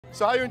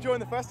So how are you enjoying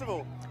the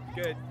festival?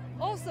 Good.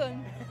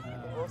 Awesome.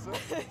 Awesome.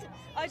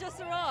 I just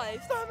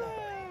arrived. Stop it!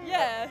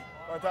 Yeah.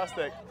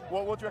 Fantastic.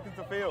 What do you reckon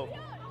to feel?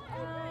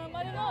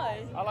 I don't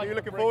know. What are you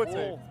looking forward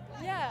to?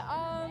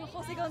 Yeah,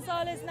 Jose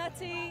Gonzalez,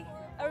 Natty,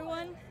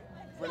 everyone.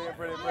 Brilliant,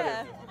 brilliant,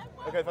 Yeah. brilliant.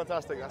 Okay,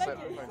 fantastic. That's it.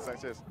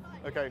 Thanks, cheers.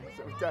 Okay,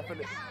 so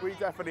we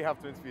definitely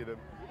have to interview them.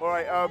 All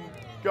right,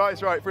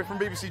 guys, right, we're from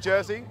BBC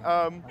Jersey.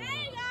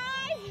 Hey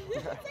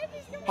guys!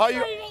 How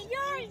you?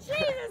 She's a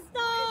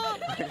star!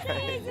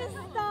 She's a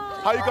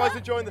star! How are you guys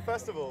enjoying the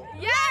festival?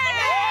 Yay!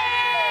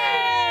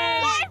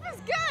 Life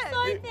is good!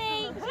 I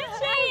think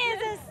she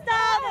is a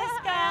star, this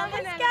girl.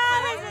 This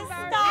girl is a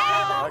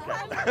star! Okay.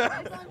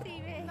 It's on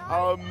TV.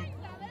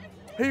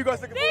 Who are you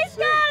guys looking forward to This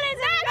seeing? girl is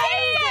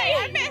amazing!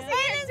 I'm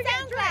missing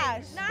Sound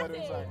Clash.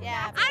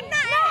 Yeah. I'm not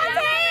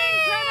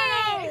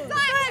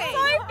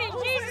Sophie,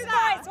 Jesus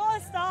Christ,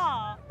 what a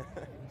star!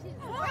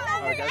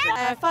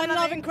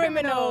 Fun-loving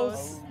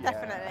criminals.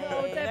 Definitely.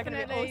 Oh, They're gonna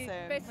be definitely.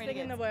 awesome. Best Really thing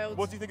in good. the world.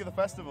 What do you think of the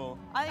festival?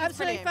 I think it's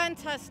Absolutely brilliant.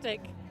 fantastic.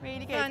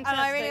 Really good. Fantastic.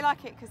 And I really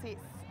like it because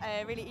it's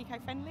really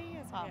eco-friendly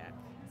as well. Yeah.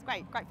 It's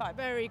great vibe.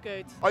 Very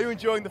good. Are you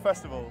enjoying the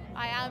festival?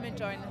 I am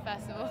enjoying the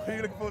festival. Who are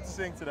you looking forward to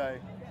seeing today?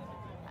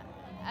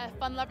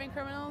 Fun-loving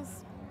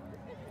criminals.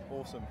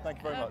 Awesome. Thank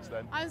you very much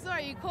then. I'm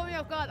sorry, you caught me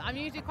off guard. I'm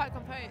usually quite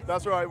composed.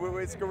 That's right.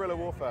 It's guerrilla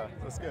warfare.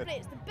 That's good.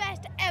 It's the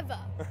best ever.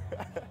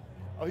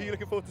 Who are you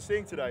looking forward to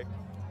seeing today?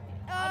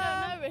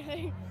 I don't know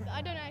really.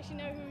 I don't actually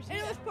know who she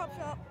is. It was Pop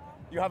Shop.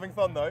 You having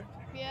fun though?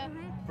 Yeah.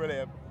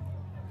 Brilliant.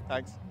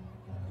 Thanks.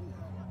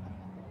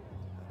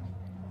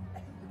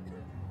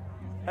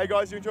 Hey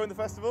guys, you enjoying the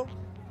festival?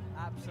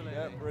 Absolutely.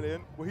 Yeah,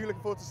 brilliant. Who are you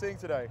looking forward to seeing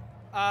today?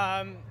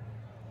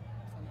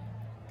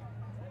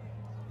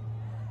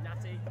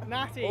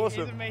 Natty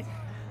Awesome. is amazing.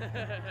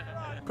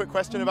 Quick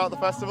question about the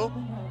festival.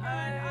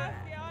 I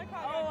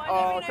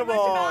Oh, don't come know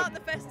much on. about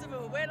the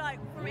festival. We're like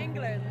from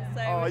England,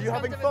 so. Oh, are we you just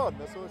having come to fun?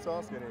 That's all it's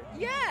asking you.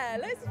 Yeah,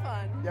 loads of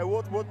fun. Yeah,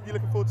 what are you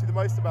looking forward to the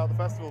most about the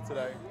festival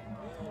today?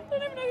 I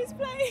don't even know who's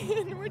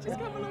playing. We're just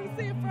coming along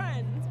to see a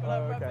friend. We're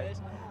like okay. rubbish.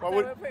 Well, So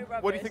what, we're pretty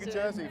rubbish. what do you think of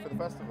Jersey for the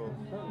festival?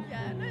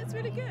 Yeah, no, it's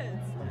really good.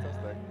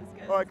 Fantastic. It's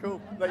good. All right,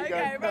 cool. There you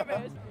Okay, go.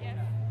 rubbish. Yeah.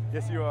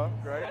 Yes, you are.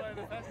 Great.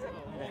 The festival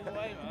all the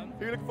way, man.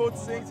 Who are you looking forward to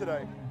seeing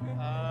today?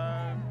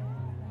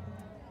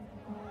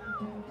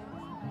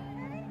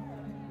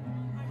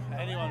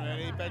 Anyone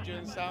really,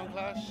 Bedroom Sound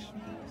Clash,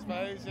 I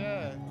suppose,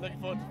 yeah. Looking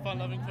forward to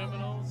Fun-Loving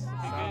Criminals. Be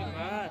good,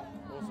 man.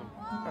 Awesome.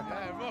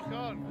 Yeah, rock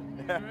on.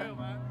 Be real,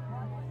 man.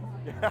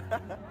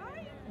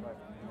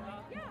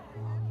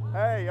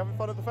 Hey, having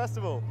fun at the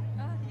festival?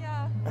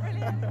 Yeah,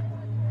 brilliant.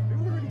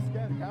 People are really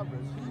scared of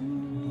cameras.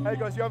 Hey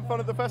guys, you having fun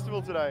at the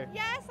festival today?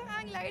 Yes, I'm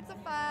having loads of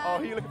fun. Oh,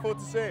 who are you looking forward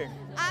to seeing?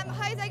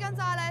 Jose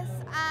Gonzalez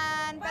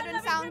and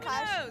Bedouin Sound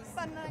Clash. Criminals.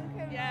 Fun-loving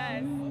criminals.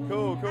 Yes.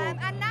 Cool, cool.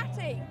 And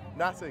Natty.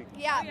 Natty.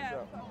 Yeah. Yeah.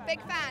 Big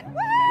fan.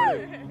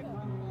 Brilliant.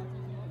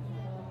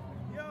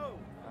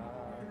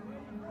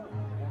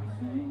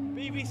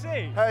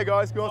 BBC. Hey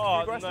guys, go on Oh,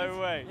 to the questions.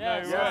 no way.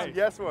 Yes. No way.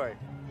 Yes way.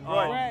 Oh,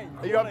 Right.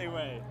 Are you, quality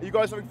way. are you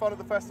guys having fun at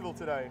the festival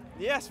today?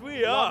 Yes,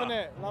 we are. Loving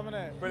it, loving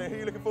it. Brilliant. Who are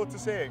you looking forward to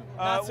seeing?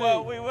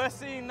 Well, we were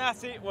seeing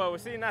Natty. Well, we're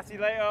seeing Natty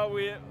later.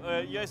 We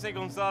Jose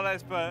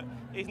Gonzalez, but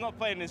he's not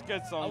playing his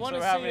good I song, so want we're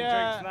to having see,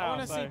 drinks now. I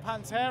want to so.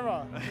 see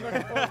Pantera. I'm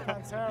looking forward to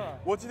Pantera.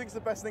 What do you think is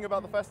the best thing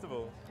about the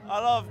festival? I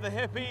love the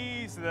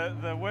hippies,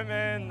 the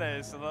women.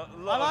 There's a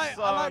lot of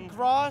sun. I like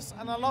grass,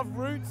 and I love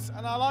roots,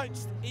 and I like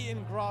just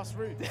eating grass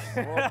roots.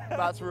 Well,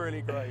 that's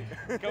really great.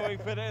 Can we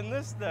put it in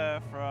this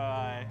stir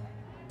fry?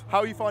 How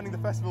are you finding the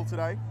festival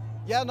today?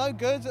 Yeah, no,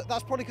 good.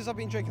 That's probably because I've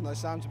been drinking though,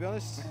 Sam, to be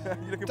honest.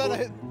 You looking Don't know,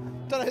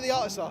 forward? don't know who the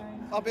artists are,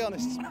 I'll be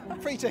honest.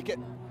 Free ticket.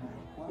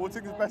 What do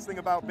you think is the best thing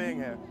about being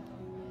here?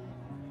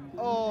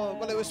 Oh,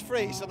 well, it was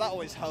free, so that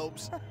always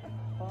helps.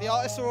 The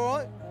artists are all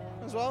right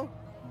as well.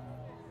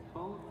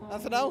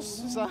 Nothing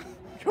else. So.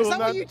 Cool, Is that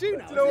man. what you do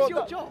now? Do you know Is what this your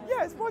that- job?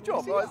 Yeah, it's my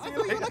job. See, All right, I see you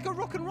thought you were later. like a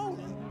rock and roller.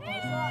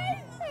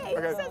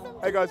 Okay.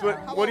 Hey guys,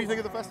 what do you think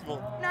of the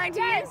festival?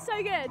 19. Yeah, it's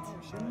so good.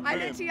 I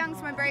look too young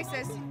for my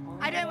braces.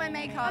 I don't wear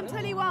makeup. I'm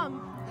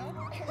 21.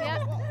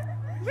 Yeah.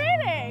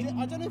 Really?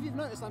 I don't know if you've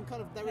noticed, I'm kind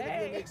of, they're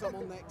in the gigs I'm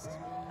on next.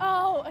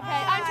 Oh, okay.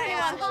 I'm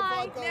 21. Sort of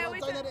Hi. vibe going on.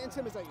 Don't let it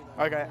intimidate you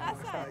though. Okay.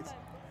 That's fine. Thanks.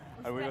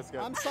 And we let's go.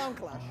 I'm Sound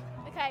Clash.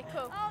 Okay,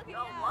 cool. Oh,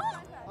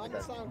 what? I'm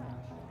the Sound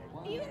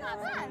Clash. Are you in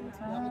that band?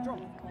 Yeah, I'm the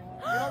drummer.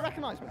 You don't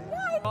recognise me?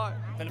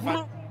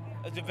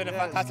 It's been a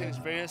fantastic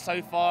experience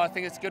so far. I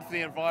think it's good for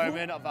the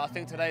environment. I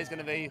think today is going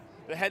to be,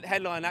 the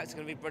headline act's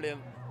going to be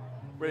brilliant.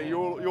 Really,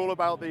 you're all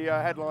about the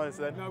headliners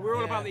then? No, we're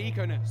all about the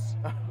eco-ness.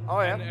 Oh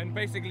yeah? And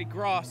basically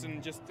grass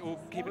and just all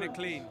keeping it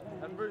clean.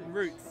 And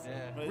roots.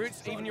 Yeah.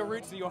 Roots, even your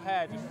roots of your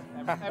hair, just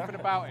everything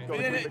about it. Got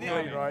to keep it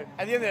clean, right?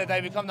 At the end of the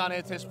day, we come down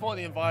here to support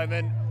the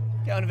environment,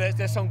 get on with it.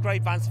 There's some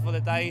great bands for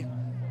the day.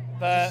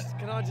 But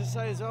Can I just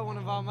say as well, one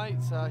of our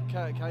mates, Kurt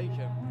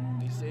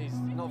Cakem, he's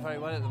not very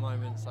well at the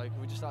moment, so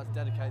can we just start to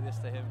dedicate this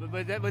to him?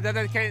 we're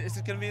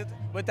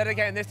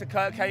dedicating this to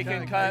Kirk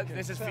Haken. Kirk,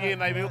 this is for you,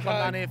 mate. We'll come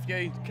down here for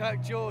you.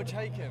 Kirk George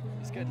Hakem,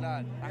 he's a good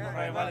lad. Not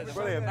very well at the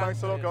Brilliant. moment.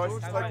 Thanks a lot, guys.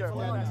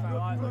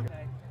 Take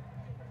care.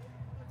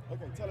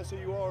 Okay, tell us who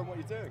you are and what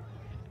you're doing.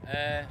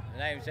 My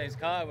name's James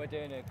Carr. We're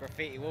doing a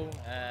graffiti wall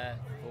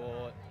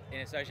in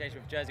association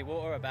with Jersey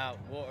Water about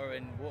water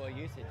and water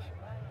usage.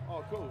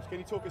 Oh, cool. Can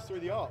you talk us through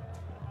the art?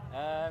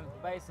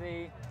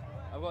 Basically,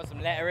 I've got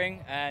some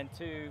lettering and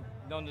two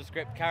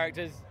nondescript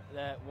characters,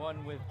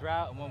 one with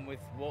drought and one with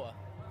water.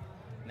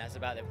 And that's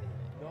about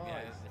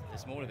the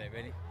small of it,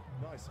 really.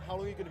 Nice. How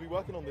long are you going to be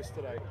working on this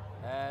today?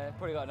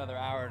 Probably got another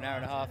hour and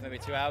a half, maybe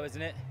 2 hours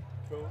in it.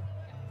 Cool.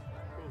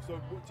 So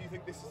what, do you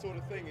think this sort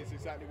of thing is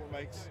exactly what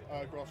makes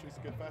Grassroots a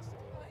good festival?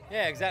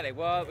 Yeah, exactly.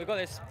 Well, we've got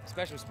this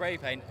special spray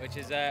paint, which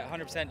is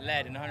 100%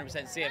 lead and 100%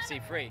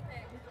 CFC free.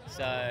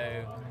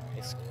 So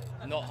it's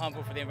not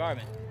harmful for the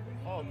environment.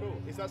 Oh,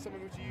 cool. Is that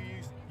something which you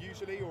use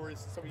usually, or is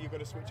it something you're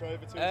going to switch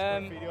over to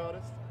as a graffiti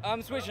artist?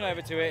 I'm switching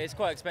over to it. It's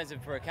quite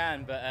expensive for a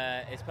can, but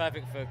it's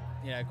perfect for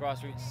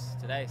Grassroots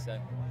today. So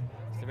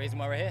it's the reason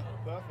why we're here.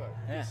 Perfect.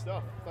 Yeah. Good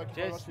stuff. Thank you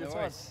very much for your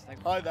time.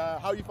 Thanks. Hi there.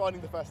 How are you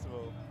finding the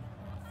festival?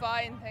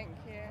 Fine, thank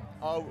you.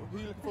 Oh, who are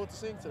you looking forward to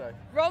seeing today?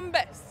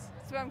 Rhombus.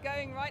 That's where I'm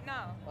going right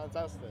now.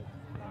 Fantastic.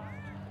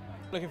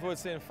 Looking forward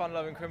to seeing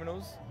Fun-Loving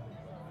Criminals.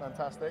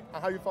 Fantastic.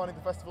 And how are you finding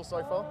the festival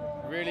so far?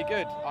 Really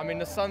good. I mean,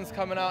 the sun's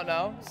coming out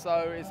now,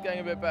 so it's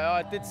getting a bit better.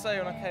 I did say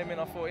when I came in,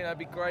 I thought, it'd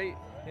be great,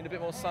 need a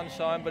bit more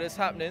sunshine, but it's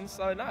happening,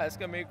 so no, it's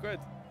going to be good.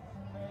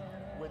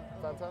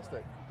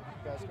 Fantastic.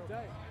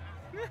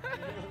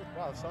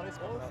 Wow, the sun is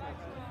coming out.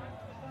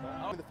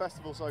 The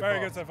festival so far? Very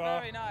good so far.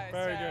 Very nice.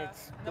 Very good.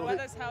 The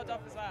weather's held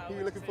up as well. Who are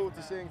you looking forward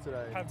to seeing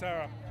today?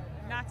 Pantera.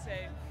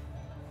 Natty.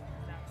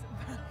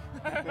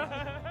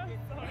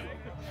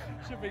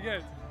 Should be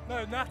good.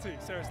 No, Natty,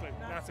 seriously.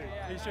 Natty.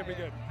 Yeah, he should be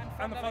good.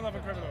 And the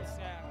Fun-Loving Criminals.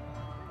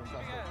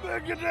 Yeah.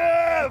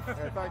 Negative!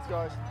 Okay, thanks,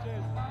 guys.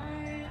 Cheers.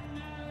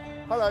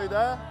 Hello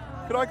there.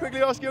 Could I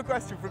quickly ask you a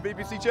question from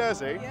BBC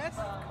Jersey? Yes.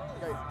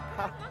 Okay.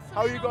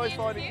 How are you guys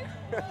finding?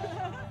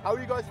 How are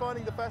you guys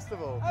finding the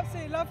festival?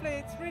 Absolutely lovely.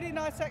 It's really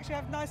nice to actually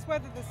have nice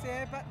weather this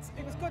year, but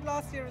it was good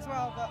last year as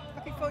well. But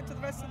looking forward to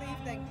the rest of the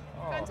evening.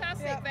 Oh.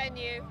 Fantastic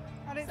venue.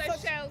 And it's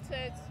so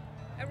sheltered.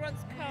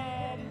 Everyone's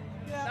calm.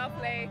 Yeah.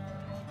 Lovely.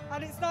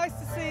 And it's nice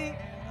to see.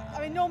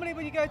 I mean, normally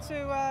when you go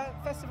to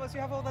festivals,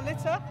 you have all the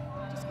litter.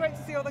 It's great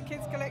to see all the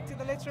kids collecting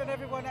the litter and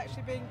everyone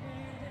actually being,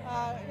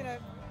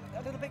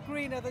 a little bit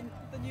greener than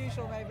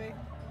usual, maybe.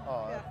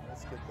 Oh, yeah.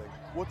 That's a good thing.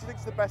 What do you think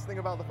is the best thing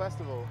about the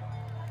festival?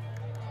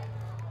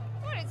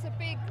 Well, it's a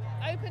big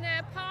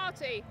open-air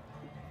party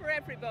for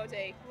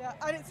everybody. Yeah,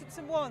 and it's at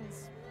St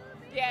Wands.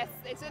 Yes,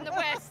 it's in the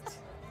west.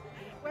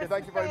 Okay,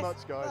 thank you very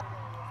much, guys.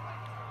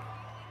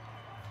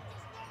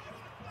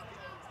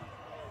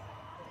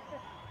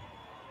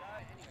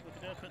 We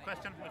could do a quick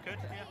question, we could,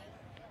 yeah.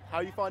 How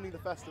are you finding the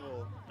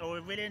festival? Oh,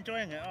 we're really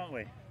enjoying it, aren't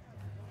we?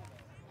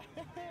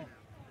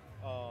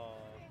 Oh.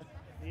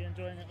 Are you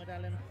enjoying it,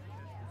 Madeleine?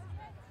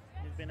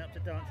 You've been up to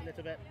dance a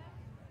little bit?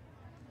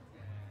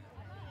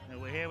 No,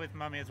 we're here with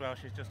Mummy as well.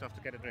 She's just off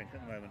to get a drink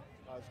at the moment.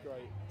 That's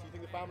great. Do you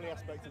think the family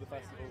aspect of the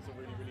festival is a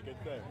really, really good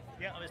thing?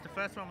 Yeah, well, it's the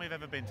first one we've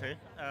ever been to.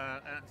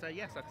 And so,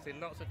 yes, I can see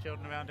lots of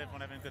children around,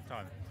 everyone having a good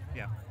time.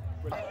 Yeah.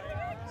 Brilliant.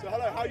 So,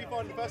 hello, how are you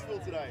finding the festival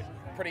today?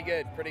 Pretty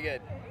good, pretty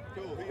good.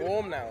 Cool.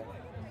 Warm now.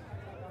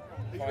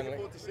 Who are you looking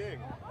forward to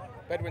seeing?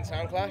 Bedouin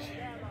Sound Clash.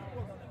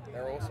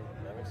 They're awesome.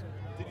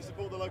 Did you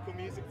support the local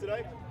music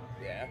today?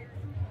 Yeah.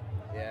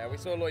 Yeah, we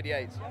saw Lloyd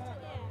Yates.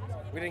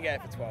 We didn't get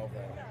it for 12 though.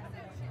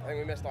 I think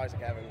we missed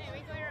Isaac Evans. Yeah, we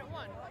got here at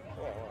 1.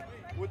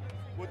 What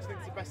do you think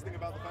is the best thing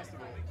about the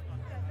festival?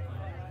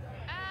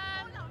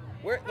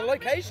 We're the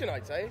location,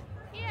 I'd say.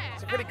 Yeah.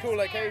 It's a pretty cool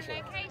location.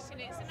 Location.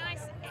 It's a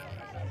nice.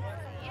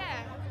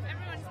 Yeah,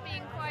 everyone's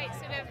being quite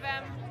sort of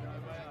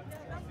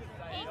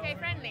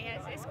eco-friendly.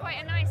 It's quite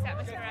a nice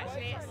atmosphere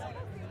actually. It's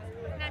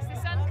nice. The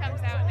sun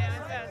comes out now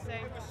as well, so.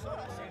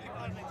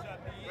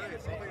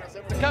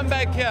 To come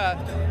back here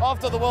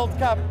after the World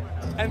Cup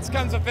and to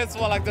come to a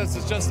festival like this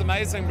is just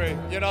amazing, bro.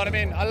 You know what I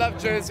mean? I love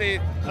Jersey.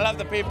 I love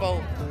the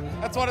people.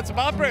 That's what it's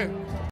about, bro.